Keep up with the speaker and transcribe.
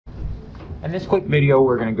In this quick video,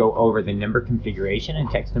 we're going to go over the number configuration in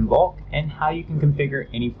text in bulk and how you can configure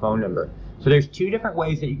any phone number. So there's two different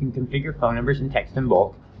ways that you can configure phone numbers in text in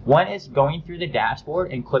bulk. One is going through the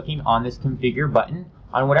dashboard and clicking on this configure button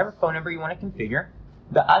on whatever phone number you want to configure.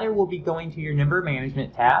 The other will be going to your number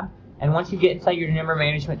management tab, and once you get inside your number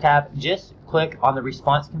management tab, just click on the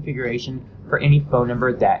response configuration for any phone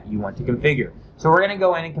number that you want to configure. So we're going to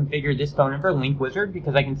go in and configure this phone number, Link Wizard,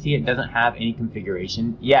 because I can see it doesn't have any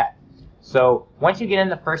configuration yet. So once you get in,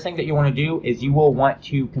 the first thing that you want to do is you will want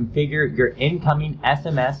to configure your incoming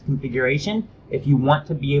SMS configuration if you want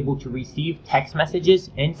to be able to receive text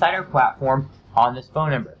messages inside our platform on this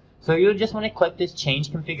phone number. So you'll just want to click this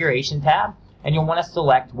Change Configuration tab, and you'll want to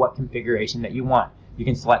select what configuration that you want. You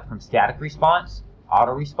can select from static response,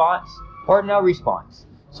 auto response, or no response.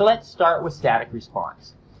 So let's start with static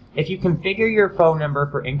response. If you configure your phone number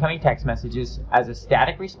for incoming text messages as a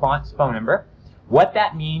static response phone number, what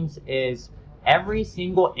that means is every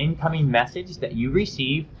single incoming message that you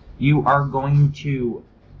receive, you are going to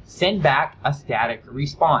send back a static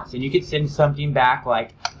response. And you could send something back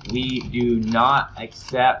like, "We do not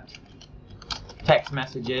accept text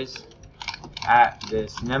messages at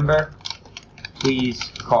this number. Please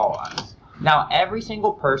call us." Now, every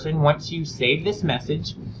single person, once you save this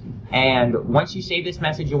message, and once you save this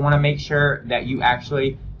message, you'll want to make sure that you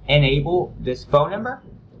actually enable this phone number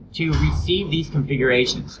to receive these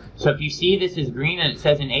configurations. So if you see this is green and it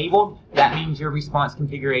says enabled, that means your response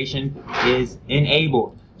configuration is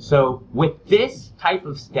enabled. So with this type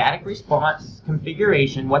of static response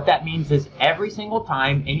configuration, what that means is every single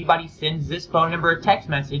time anybody sends this phone number a text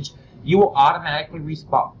message, you will automatically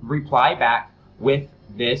reply back with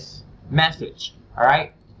this message.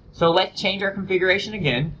 Alright? So let's change our configuration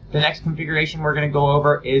again. The next configuration we're going to go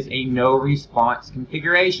over is a no response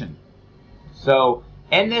configuration. So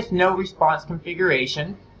in this no response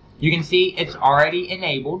configuration, you can see it's already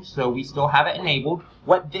enabled, so we still have it enabled.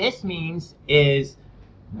 What this means is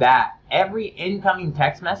that every incoming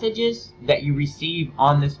text messages that you receive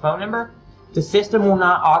on this phone number, the system will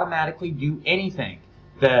not automatically do anything.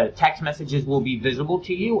 The text messages will be visible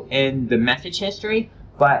to you in the message history,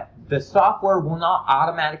 but the software will not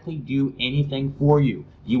automatically do anything for you.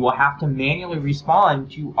 You will have to manually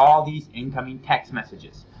respond to all these incoming text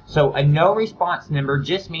messages. So a no response number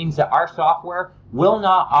just means that our software will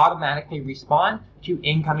not automatically respond to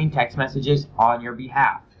incoming text messages on your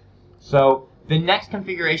behalf. So the next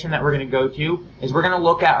configuration that we're going to go to is we're going to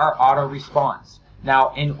look at our auto response.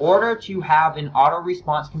 Now, in order to have an auto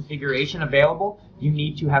response configuration available, you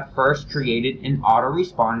need to have first created an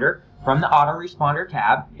autoresponder from the autoresponder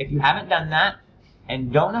tab. If you haven't done that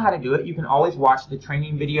and don't know how to do it, you can always watch the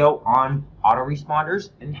training video on autoresponders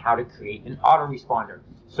and how to create an autoresponder.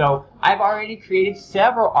 So I've already created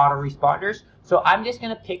several autoresponders, so I'm just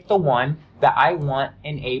going to pick the one that I want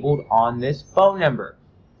enabled on this phone number.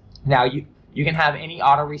 Now you can have any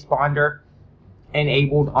autoresponder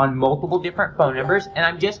enabled on multiple different phone numbers, and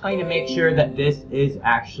I'm just going to make sure that this is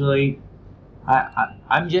actually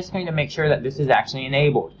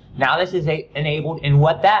enabled. Now this is enabled, and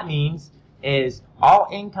what that means is all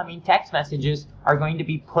incoming text messages are going to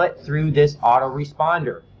be put through this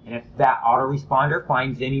autoresponder. And if that autoresponder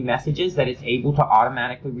finds any messages that it's able to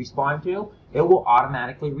automatically respond to, it will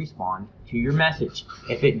automatically respond to your message.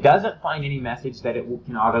 If it doesn't find any message that it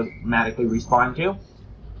can automatically respond to,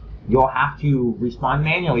 you'll have to respond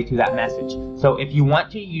manually to that message. So if you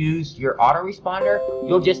want to use your autoresponder,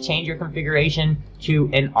 you'll just change your configuration to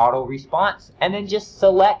an auto response and then just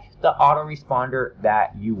select the autoresponder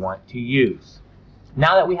that you want to use.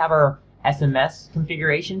 Now that we have our SMS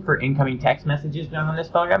configuration for incoming text messages done on this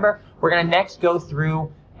phone number, we're going to next go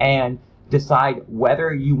through and decide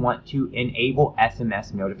whether you want to enable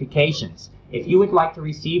SMS notifications. If you would like to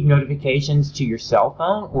receive notifications to your cell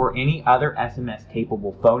phone or any other SMS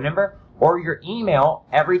capable phone number or your email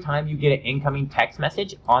every time you get an incoming text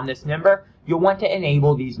message on this number, you'll want to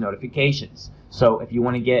enable these notifications. So if you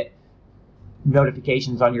want to get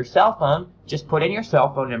notifications on your cell phone, just put in your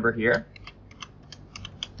cell phone number here,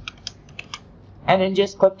 and then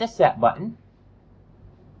just click the set button,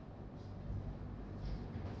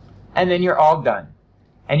 and then you're all done.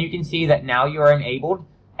 And you can see that now you are enabled,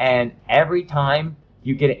 and every time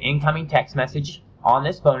you get an incoming text message on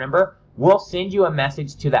this phone number, we'll send you a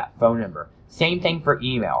message to that phone number. Same thing for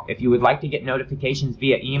email. If you would like to get notifications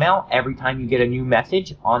via email every time you get a new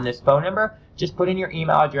message on this phone number, just put in your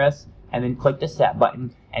email address and then click the set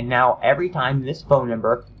button, and now every time this phone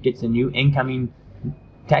number gets a new incoming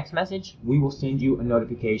text message, we will send you a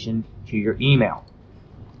notification to your email.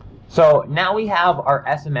 So now we have our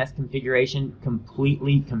SMS configuration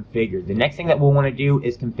completely configured. The next thing that we'll want to do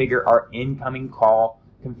is configure our incoming call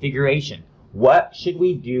configuration. What should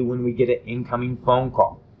we do when we get an incoming phone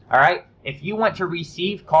call? All right, if you want to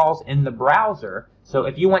receive calls in the browser, so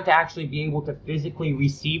if you want to actually be able to physically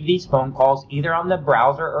receive these phone calls either on the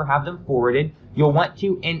browser or have them forwarded, you'll want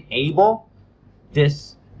to enable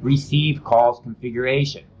this receive calls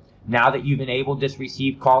configuration. Now that you've enabled this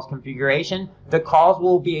receive calls configuration, the calls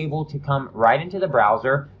will be able to come right into the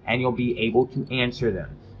browser and you'll be able to answer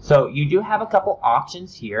them. So you do have a couple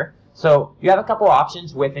options here. So you have a couple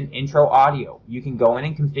options with an intro audio. You can go in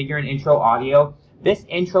and configure an intro audio. This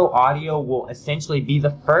intro audio will essentially be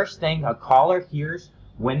the first thing a caller hears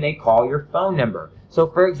when they call your phone number. So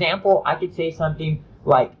for example, I could say something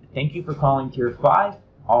like, "Thank you for calling Tier 5.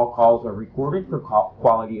 All calls are recorded for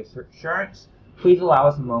quality assurance. Please allow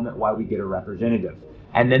us a moment while we get a representative."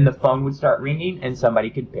 And then the phone would start ringing and somebody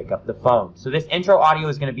could pick up the phone. So this intro audio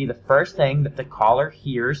is going to be the first thing that the caller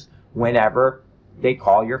hears whenever they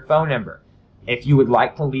call your phone number. If you would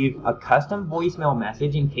like to leave a custom voicemail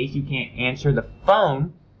message in case you can't answer the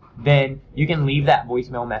phone, then you can leave that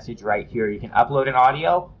voicemail message right here. You can upload an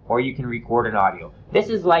audio or you can record an audio. This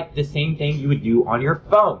is like the same thing you would do on your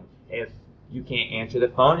phone. If you can't answer the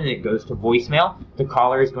phone and it goes to voicemail, the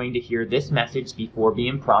caller is going to hear this message before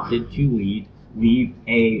being prompted to leave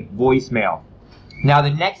a voicemail. Now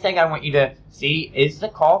the next thing I want you to see is the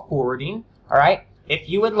call forwarding. All right, if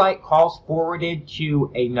you would like calls forwarded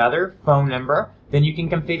to another phone number, then you can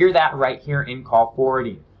configure that right here in call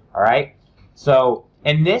forwarding. All right, so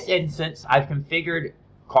in this instance, I've configured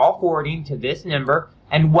call forwarding to this number,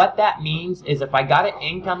 and what that means is if I got an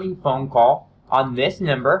incoming phone call on this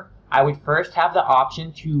number, I would first have the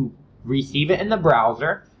option to receive it in the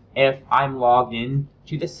browser if I'm logged in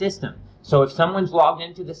to the system. So if someone's logged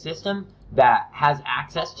into the system that has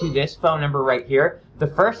access to this phone number right here, the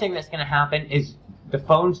first thing that's going to happen is the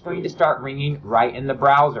phone's going to start ringing right in the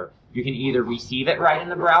browser. You can either receive it right in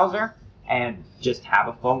the browser and just have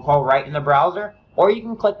a phone call right in the browser, or you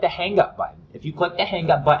can click the hang up button. If you click the hang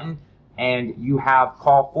up button and you have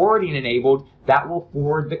call forwarding enabled, that will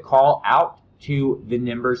forward the call out to the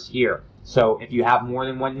numbers here. So if you have more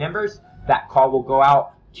than one numbers, that call will go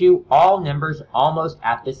out to all numbers almost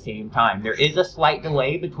at the same time. There is a slight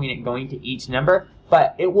delay between it going to each number,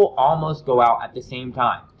 but it will almost go out at the same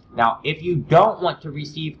time. Now, if you don't want to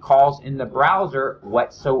receive calls in the browser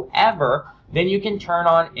whatsoever, then you can turn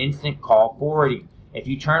on instant call forwarding. If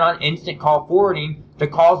you turn on instant call forwarding, the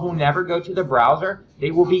calls will never go to the browser.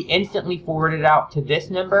 They will be instantly forwarded out to this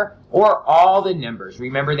number or all the numbers.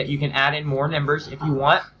 Remember that you can add in more numbers if you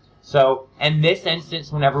want. So in this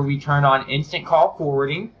instance, whenever we turn on instant call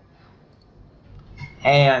forwarding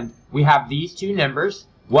and we have these two numbers,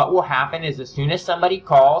 what will happen is as soon as somebody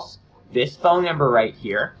calls this phone number right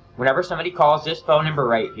here, whenever somebody calls this phone number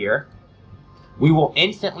right here, we will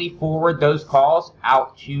instantly forward those calls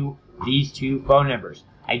out to these two phone numbers.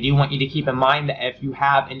 I do want you to keep in mind that if you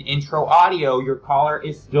have an intro audio, your caller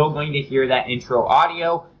is still going to hear that intro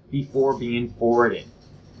audio before being forwarded.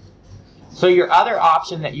 So your other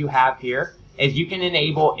option that you have here is you can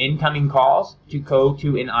enable incoming calls to go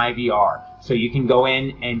to an IVR. So you can go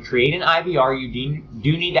in and create an IVR. You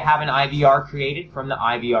do need to have an IVR created from the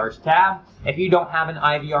IVRs tab. If you don't have an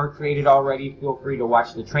IVR created already, feel free to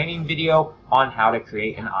watch the training video on how to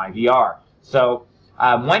create an IVR. So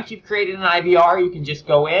once you've created an IVR, you can just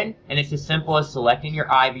go in and it's as simple as selecting your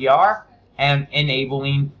IVR and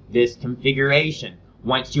enabling this configuration.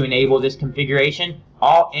 Once you enable this configuration,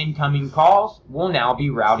 all incoming calls will now be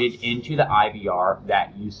routed into the IVR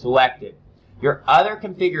that you selected. Your other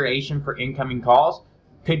configuration for incoming calls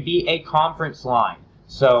could be a conference line.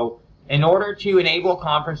 So in order to enable a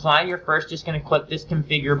conference line, you're first just going to click this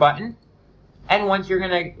configure button. And once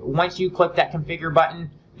you click that configure button,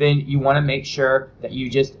 then you want to make sure that you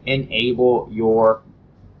just enable your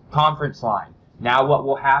conference line. Now what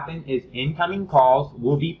will happen is incoming calls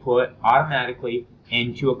will be put automatically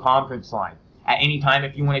into a conference line. At any time,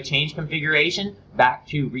 if you want to change configuration back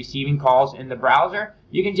to receiving calls in the browser,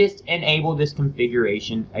 you can just enable this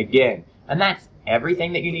configuration again. And that's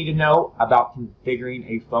everything that you need to know about configuring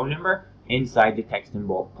a phone number inside the Text in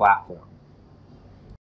Bulk platform.